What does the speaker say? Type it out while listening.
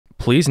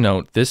Please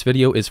note, this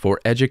video is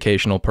for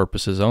educational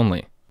purposes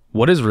only.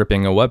 What is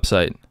ripping a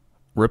website?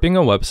 Ripping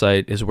a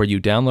website is where you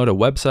download a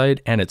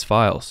website and its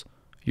files.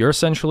 You're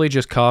essentially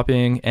just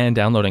copying and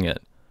downloading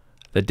it.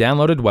 The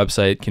downloaded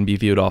website can be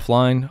viewed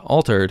offline,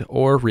 altered,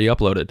 or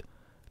re-uploaded.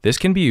 This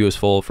can be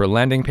useful for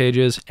landing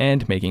pages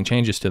and making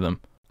changes to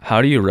them.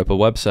 How do you rip a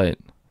website?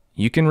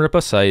 You can rip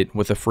a site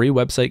with a free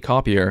website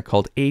copier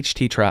called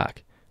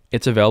httrack.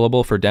 It's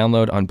available for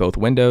download on both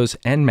Windows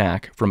and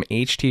Mac from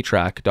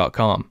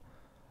httrack.com.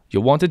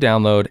 You'll want to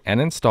download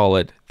and install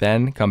it,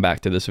 then come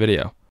back to this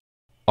video.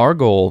 Our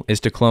goal is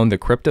to clone the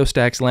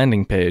CryptoStacks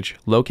landing page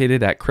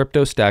located at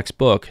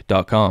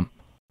cryptostacksbook.com.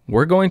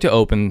 We're going to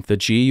open the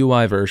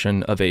GUI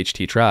version of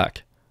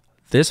httrack.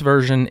 This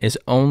version is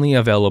only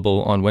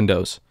available on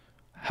Windows.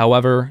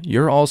 However,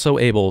 you're also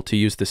able to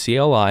use the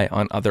CLI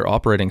on other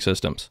operating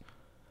systems.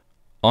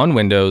 On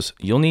Windows,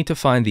 you'll need to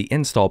find the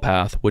install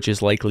path, which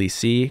is likely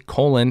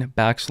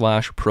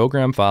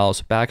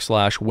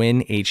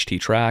c:/program-files/win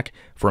httrack.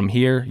 From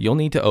here, you'll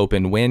need to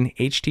open win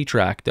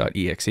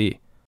httrack.exe.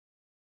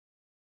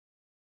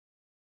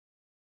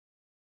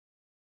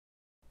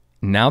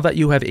 Now that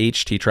you have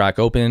httrack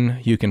open,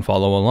 you can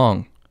follow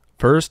along.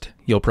 First,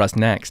 you'll press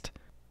next.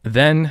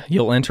 Then,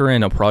 you'll enter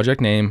in a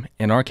project name.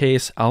 In our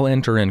case, I'll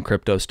enter in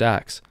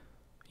CryptoStacks.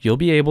 You'll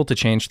be able to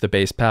change the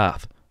base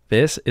path.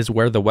 This is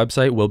where the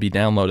website will be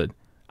downloaded.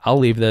 I'll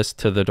leave this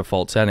to the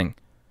default setting.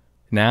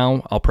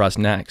 Now I'll press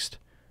next.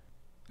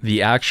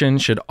 The action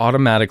should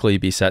automatically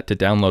be set to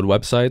download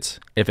websites.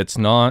 If it's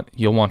not,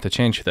 you'll want to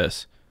change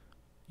this.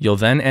 You'll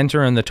then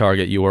enter in the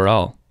target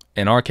URL.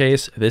 In our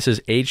case, this is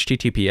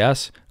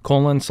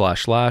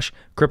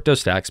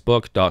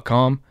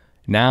https://cryptostacksbook.com.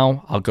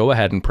 Now I'll go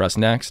ahead and press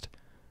next.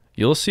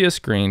 You'll see a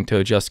screen to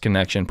adjust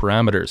connection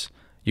parameters.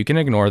 You can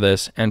ignore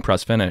this and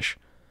press finish.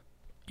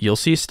 You'll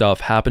see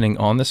stuff happening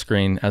on the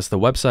screen as the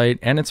website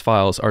and its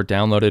files are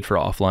downloaded for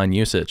offline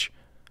usage.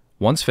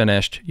 Once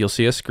finished, you'll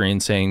see a screen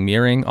saying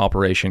mirroring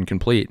operation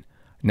complete.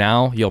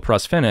 Now you'll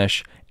press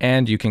finish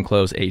and you can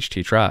close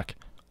httrack.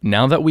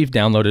 Now that we've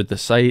downloaded the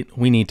site,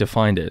 we need to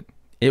find it.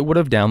 It would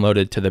have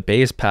downloaded to the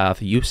base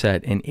path you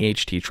set in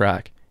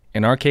httrack.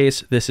 In our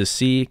case, this is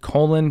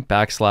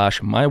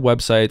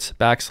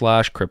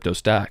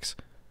c:/mywebsites/cryptostacks.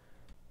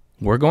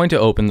 We're going to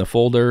open the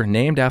folder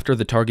named after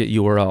the target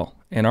URL.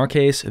 In our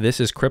case, this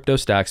is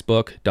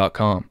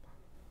cryptostacksbook.com.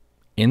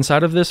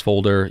 Inside of this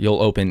folder,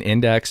 you'll open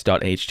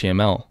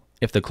index.html.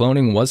 If the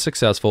cloning was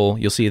successful,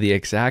 you'll see the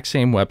exact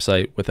same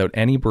website without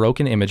any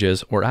broken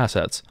images or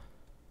assets.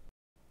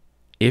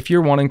 If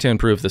you're wanting to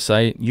improve the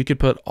site, you could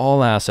put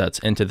all assets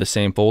into the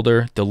same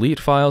folder,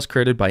 delete files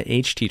created by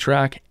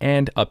httrack,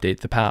 and update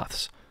the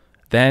paths.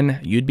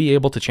 Then, you'd be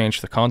able to change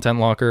the content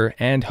locker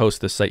and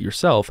host the site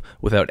yourself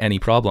without any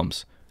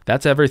problems.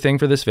 That's everything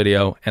for this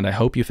video, and I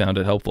hope you found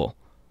it helpful.